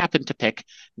I just happened to pick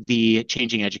the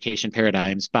Changing Education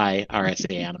Paradigms by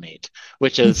RSA Animate,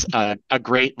 which is a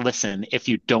great listen. If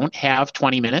you don't have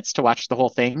 20 minutes to watch the whole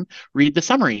thing, read the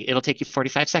summary. It'll take you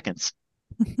 45 seconds.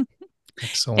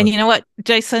 Excellent. And you know what,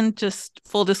 Jason, just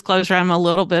full disclosure, I'm a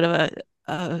little bit of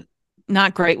a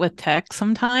not great with tech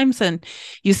sometimes. And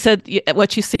you said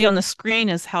what you see on the screen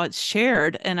is how it's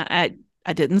shared. And I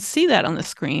didn't see that on the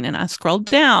screen, and I scrolled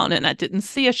down and I didn't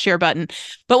see a share button.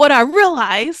 But what I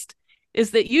realized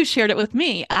is that you shared it with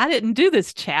me. I didn't do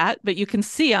this chat, but you can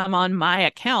see I'm on my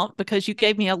account because you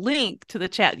gave me a link to the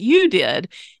chat you did,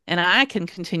 and I can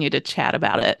continue to chat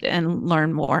about it and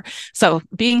learn more. So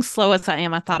being slow as I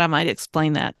am, I thought I might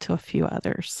explain that to a few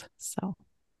others. So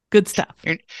good stuff.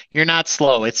 You're not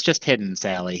slow. It's just hidden,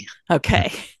 Sally.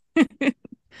 Okay.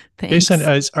 Jason,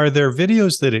 are there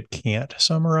videos that it can't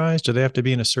summarize? Do they have to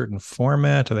be in a certain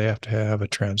format? Do they have to have a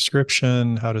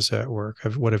transcription? How does that work?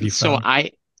 What have you found?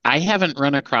 So I haven't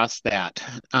run across that.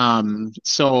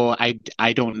 So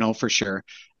I don't know for sure.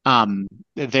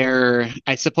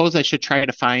 I suppose I should try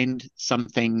to find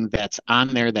something that's on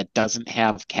there that doesn't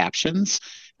have captions,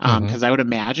 because I would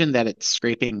imagine that it's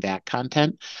scraping that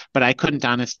content, but I couldn't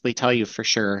honestly tell you for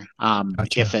sure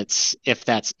Gotcha. if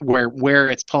that's where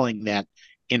it's pulling that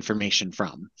information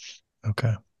from.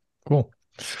 Okay, cool.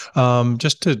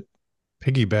 Just to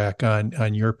piggyback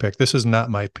on your pick, this is not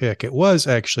my pick. It was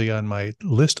actually on my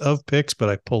list of picks, but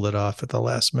I pulled it off at the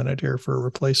last minute here for a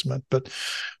replacement. But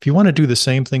if you want to do the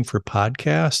same thing for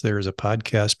podcasts, there is a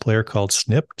podcast player called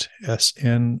Snipd,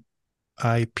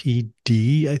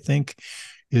 SNIPD, I think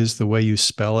is the way you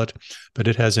spell it, but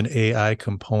it has an AI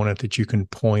component that you can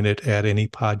point it at any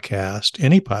podcast.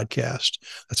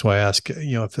 That's why I ask,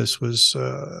 if this was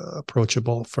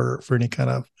approachable for any kind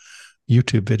of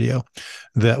YouTube video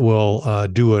that will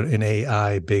do an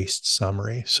AI based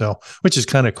summary. So, which is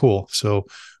kind of cool. So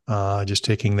just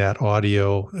taking that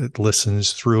audio, it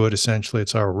listens through it. Essentially,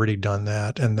 it's already done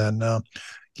that. And then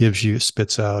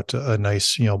spits out a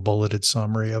nice, bulleted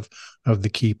summary of the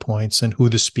key points and who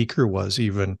the speaker was,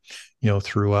 even,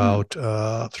 throughout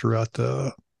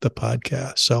the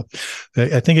podcast. So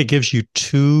I think it gives you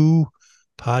 2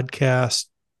 podcast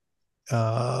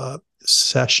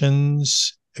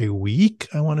sessions a week.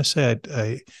 I want to say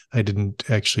I didn't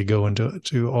actually go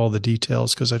into all the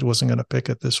details because I wasn't going to pick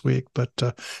it this week, but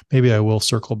maybe I will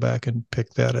circle back and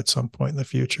pick that at some point in the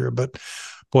future. But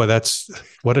boy,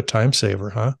 what a time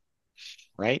saver, huh?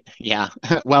 Right. Yeah.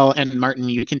 Well, and Martin,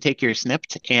 you can take your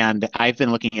Snipd, and I've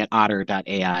been looking at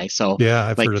Otter.ai. So yeah,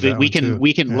 I've heard of that we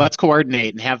can let's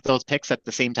coordinate and have those picks at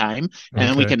the same time, and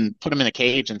then we can put them in a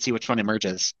cage and see which one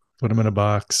emerges. Put them in a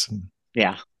box.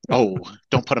 Yeah. Oh,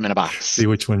 don't put them in a box. See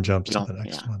which one jumps to the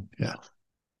next one. Yeah.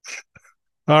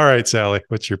 All right, Sally,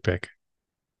 what's your pick?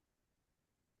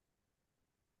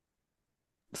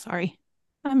 Sorry,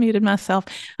 I muted myself.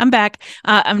 I'm back.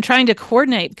 I'm trying to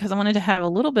coordinate because I wanted to have a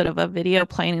little bit of a video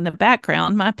playing in the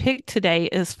background. My pick today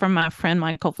is from my friend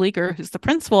Michael Vlieger, who's the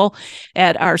principal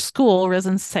at our school,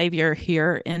 Risen Savior,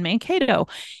 here in Mankato.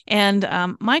 And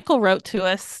Michael wrote to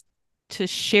us to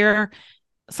share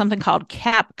something called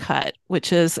CapCut,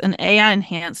 which is an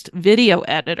AI-enhanced video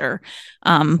editor.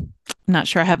 I'm not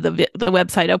sure I have the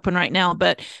website open right now,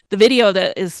 but the video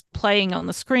that is playing on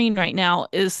the screen right now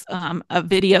is a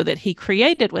video that he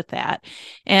created with that.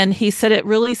 And he said it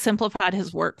really simplified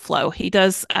his workflow. He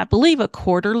does, I believe, a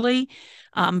quarterly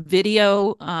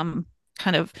video,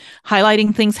 kind of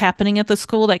highlighting things happening at the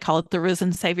school. They call it the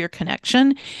Risen Savior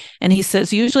Connection. And he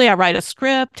says, usually I write a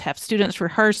script, have students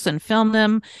rehearse and film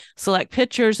them, select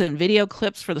pictures and video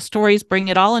clips for the stories, bring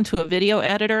it all into a video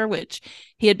editor, which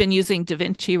he had been using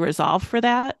DaVinci Resolve for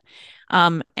that.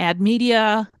 Add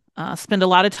media, spend a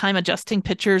lot of time adjusting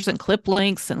pictures and clip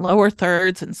links and lower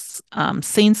thirds and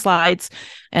scene slides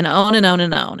and on and on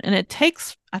and on. And it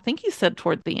takes, I think he said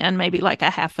toward the end, maybe like a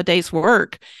half a day's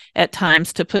work at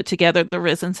times to put together the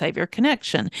Risen Savior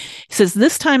Connection. He says,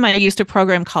 this time I used a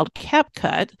program called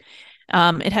CapCut.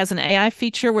 It has an AI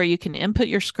feature where you can input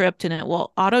your script and it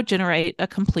will auto-generate a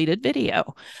completed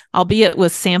video, albeit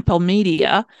with sample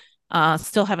media.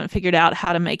 Still haven't figured out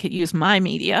how to make it use my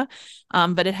media,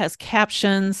 but it has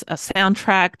captions, a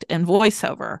soundtrack, and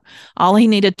voiceover. All he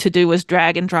needed to do was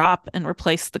drag and drop and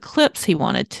replace the clips he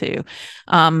wanted to.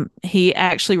 He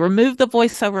actually removed the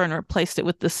voiceover and replaced it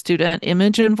with the student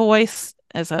image and voice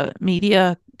as a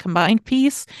media combined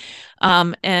piece,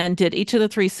 and did each of the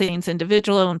 3 scenes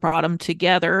individually and brought them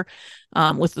together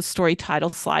with the story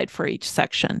title slide for each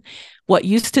section. What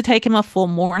used to take him a full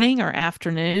morning or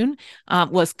afternoon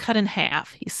was cut in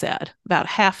half, he said, about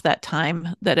half that time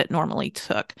that it normally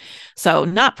took. So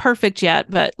not perfect yet,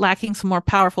 but lacking some more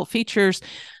powerful features.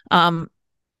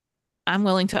 I'm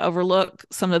willing to overlook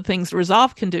some of the things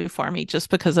Resolve can do for me just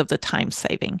because of the time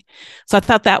saving. So I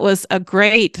thought that was a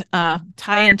great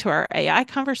tie into our AI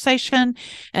conversation,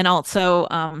 and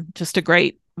also just a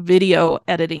great video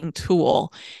editing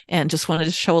tool, and just wanted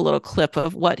to show a little clip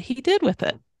of what he did with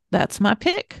it. That's my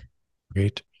pick.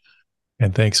 Great.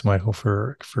 And thanks, Michael,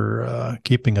 for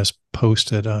keeping us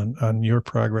posted on your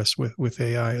progress with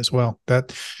AI as well.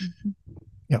 That,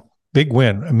 big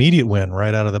win, immediate win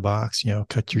right out of the box,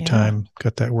 cut your time,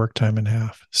 cut that work time in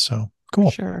half. So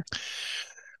cool. Sure.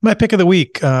 My pick of the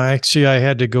week. Actually, I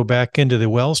had to go back into the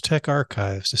Wells Tech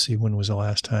archives to see when was the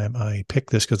last time I picked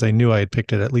this, because I knew I had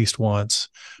picked it at least once.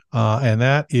 And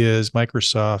that is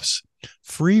Microsoft's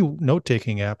free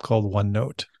note-taking app called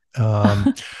OneNote.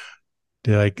 I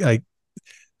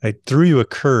threw you a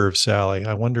curve, Sally.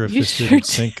 I wonder if this didn't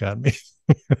sync on me.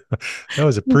 That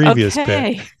was a previous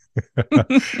pick.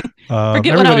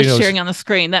 Forget what I was sharing on the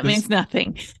screen. That means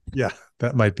nothing. Yeah,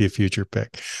 that might be a future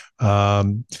pick.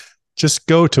 Just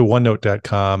go to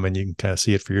onenote.com and you can kind of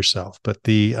see it for yourself. But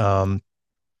I've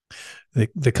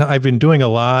been doing a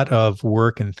lot of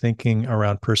work and thinking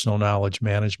around personal knowledge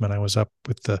management. I was up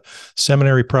with the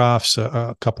seminary profs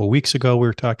a couple of weeks ago. We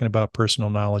were talking about personal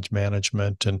knowledge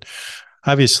management, and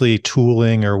obviously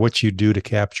tooling or what you do to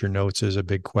capture notes is a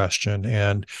big question.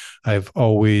 And I've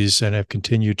always and have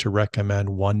continued to recommend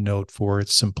OneNote for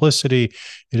its simplicity.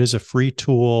 It is a free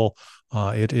tool.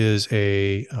 It is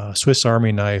a Swiss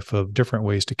Army knife of different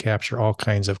ways to capture all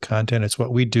kinds of content. It's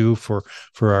what we do for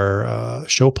our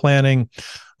show planning.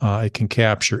 It can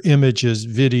capture images,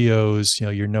 videos,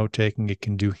 your note taking. It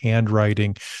can do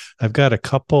handwriting. I've got a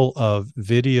couple of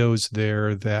videos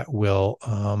there that will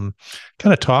kind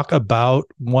of talk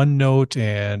about OneNote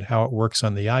and how it works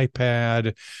on the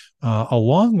iPad,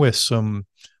 along with some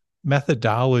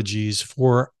methodologies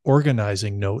for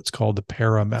organizing notes called the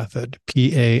PARA method,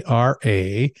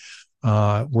 PARA.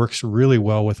 Works really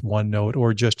well with OneNote,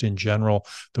 or just in general,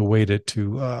 the way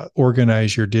to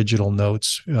organize your digital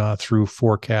notes through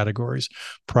 4 categories: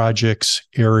 projects,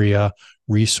 area,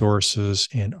 resources,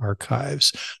 and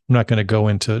archives. I'm not going to go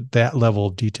into that level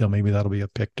of detail. Maybe that'll be a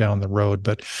pick down the road,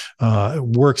 but it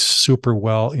works super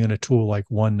well in a tool like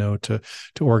OneNote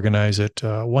to organize it.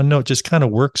 OneNote just kind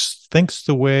of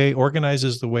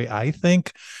organizes the way I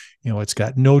think. It's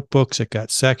got notebooks, it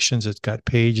got sections, it's got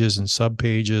pages and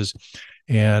subpages,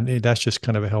 and that's just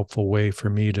kind of a helpful way for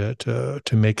me to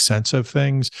make sense of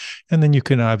things. And then you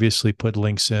can obviously put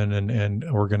links in and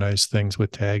organize things with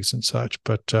tags and such.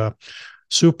 But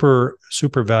super,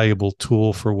 super valuable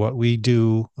tool for what we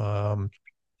do.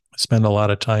 Spend a lot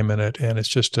of time in it, and it's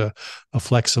just a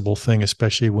flexible thing,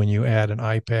 especially when you add an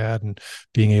iPad and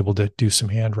being able to do some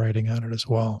handwriting on it as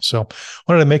well. So I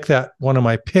wanted to make that one of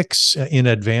my picks in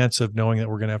advance of knowing that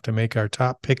we're going to have to make our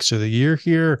top picks of the year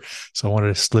here. So I wanted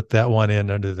to slip that one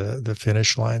in under the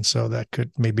finish line, so that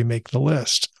could maybe make the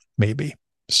list, maybe.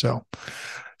 So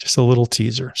just a little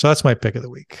teaser. So that's my pick of the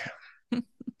week.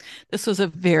 This was a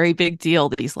very big deal,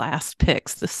 these last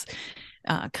picks. This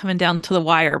coming down to the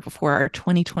wire before our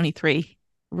 2023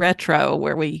 retro,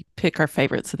 where we pick our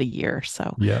favorites of the year.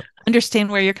 So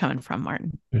understand where you're coming from,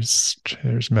 Martin.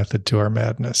 There's method to our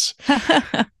madness.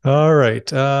 All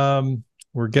right.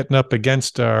 We're getting up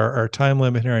against our time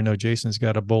limit here. I know Jason's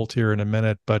got a bolt here in a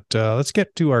minute, but let's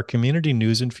get to our community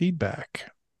news and feedback.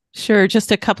 Sure.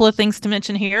 Just a couple of things to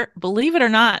mention here. Believe it or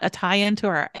not, a tie into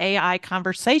our AI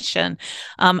conversation.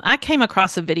 I came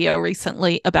across a video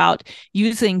recently about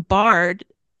using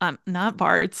not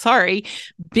Bard, sorry,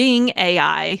 Bing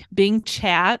AI, Bing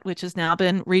Chat, which has now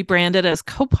been rebranded as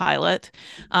Copilot,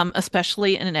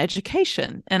 especially in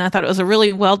education. And I thought it was a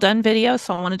really well done video.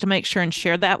 So I wanted to make sure and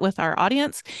share that with our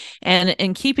audience. And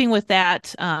in keeping with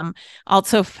that,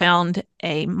 also found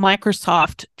a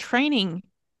Microsoft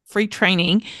free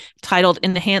training titled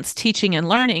Enhanced Teaching and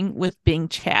Learning with Bing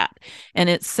Chat. And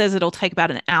it says it'll take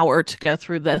about an hour to go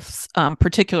through this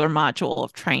particular module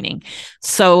of training.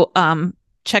 So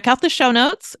check out the show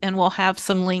notes, and we'll have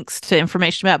some links to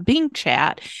information about Bing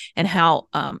Chat and how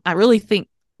I really think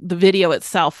the video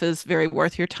itself is very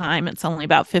worth your time. It's only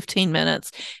about 15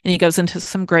 minutes, and he goes into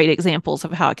some great examples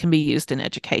of how it can be used in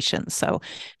education. So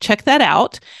check that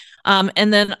out.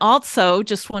 And then also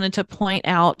just wanted to point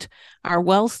out our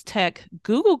Wells Tech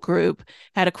Google group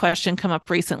had a question come up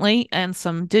recently and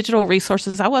some digital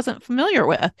resources I wasn't familiar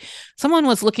with. Someone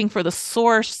was looking for the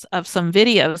source of some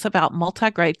videos about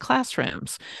multi-grade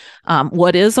classrooms.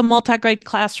 What is a multi-grade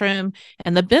classroom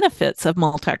and the benefits of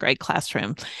multi-grade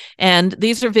classroom? And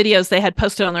these are videos they had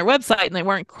posted on their website, and they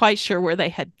weren't quite sure where they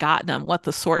had gotten them, what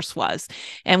the source was.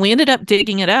 And we ended up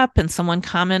digging it up, and someone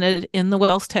commented in the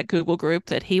Wells Tech Google group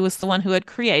that he was the one who had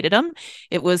created them.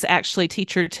 It was actually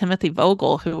teacher Timothy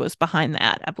Vogel who was behind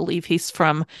that. I believe he's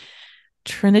from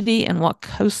Trinity and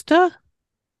Wacosta.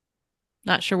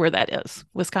 Not sure where that is.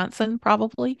 Wisconsin,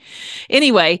 probably.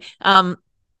 Anyway, yeah.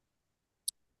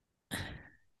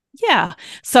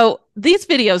 So these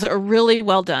videos are really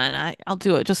well done. I'll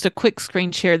do just a quick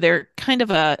screen share. They're kind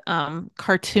of a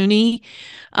cartoony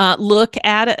look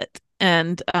at it,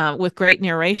 and with great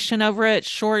narration over it,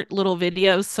 short little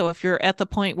videos. So if you're at the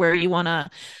point where you want to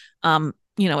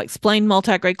explain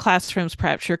multi-grade classrooms,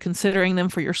 perhaps you're considering them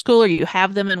for your school, or you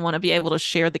have them and want to be able to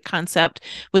share the concept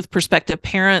with prospective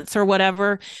parents or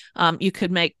whatever, you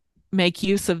could make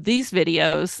use of these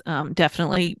videos.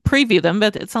 Definitely preview them,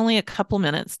 but it's only a couple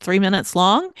minutes, 3 minutes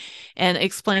long, and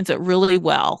explains it really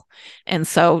well. And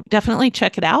so definitely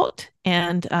check it out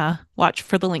and watch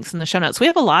for the links in the show notes. We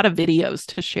have a lot of videos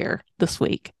to share this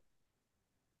week.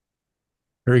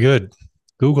 Very good.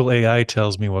 Google AI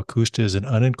tells me Wacosta is an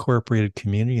unincorporated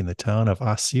community in the town of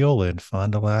Osceola in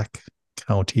Fond du Lac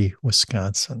County,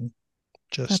 Wisconsin.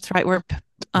 That's right. We're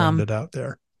it out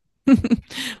there.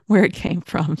 Where it came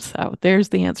from. So there's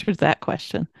the answer to that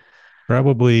question.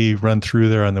 Probably run through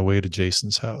there on the way to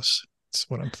Jason's house. That's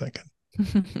what I'm thinking.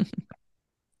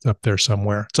 It's up there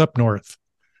somewhere. It's up north.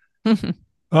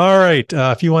 All right.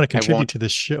 If you want to contribute to the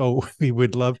show, we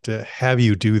would love to have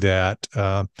you do that.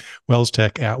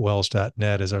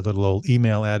 wellstech@wells.net is our little old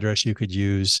email address you could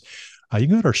use. You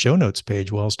can go to our show notes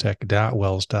page,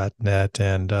 wellstech.wells.net,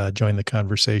 and join the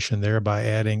conversation there by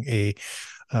adding a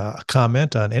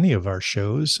comment on any of our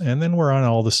shows. And then we're on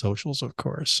all the socials, of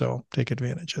course. So take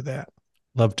advantage of that.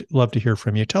 Love to hear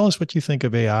from you. Tell us what you think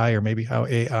of AI, or maybe how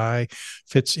AI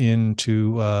fits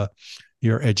into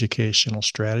your educational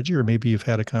strategy, or maybe you've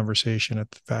had a conversation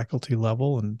at the faculty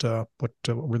level, and what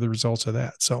were the results of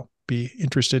that? So be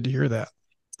interested to hear that.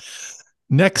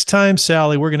 Next time,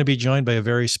 Sally, we're going to be joined by a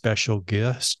very special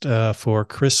guest. For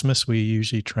Christmas, we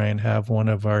usually try and have one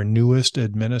of our newest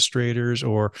administrators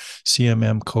or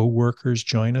CMM co-workers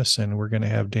join us, and we're going to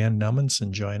have Dan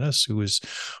Nummenson join us, who is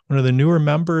one of the newer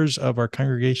members of our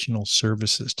congregational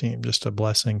services team. Just a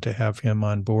blessing to have him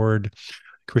on board.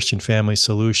 Christian Family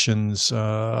Solutions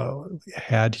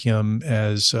had him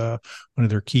as one of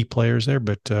their key players there,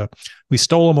 but we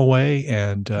stole him away,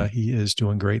 and he is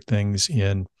doing great things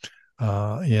in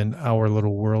our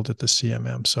little world at the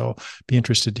CMM. So be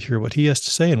interested to hear what he has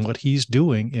to say and what he's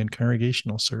doing in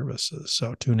congregational services.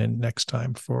 So tune in next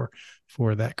time for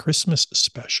that Christmas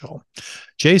special.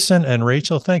 Jason and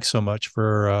Rachel, thanks so much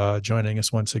for joining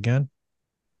us once again.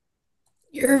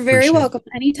 You're very welcome.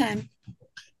 Anytime.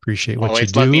 Appreciate what Always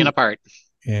you do. Love being a part.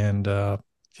 And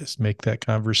just make that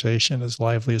conversation as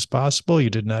lively as possible. You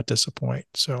did not disappoint.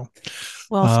 So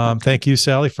thank you,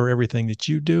 Sally, for everything that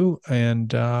you do.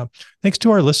 And thanks to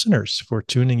our listeners for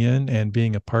tuning in and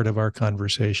being a part of our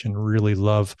conversation. Really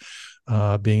love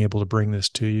being able to bring this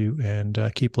to you,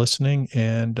 and keep listening,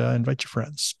 and invite your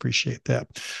friends. Appreciate that.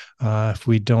 If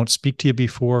we don't speak to you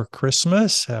before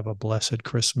Christmas, have a blessed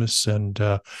Christmas, and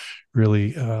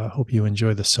really hope you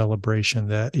enjoy the celebration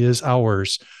that is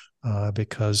ours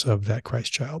because of that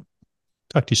Christ child.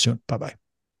 Talk to you soon. Bye-bye.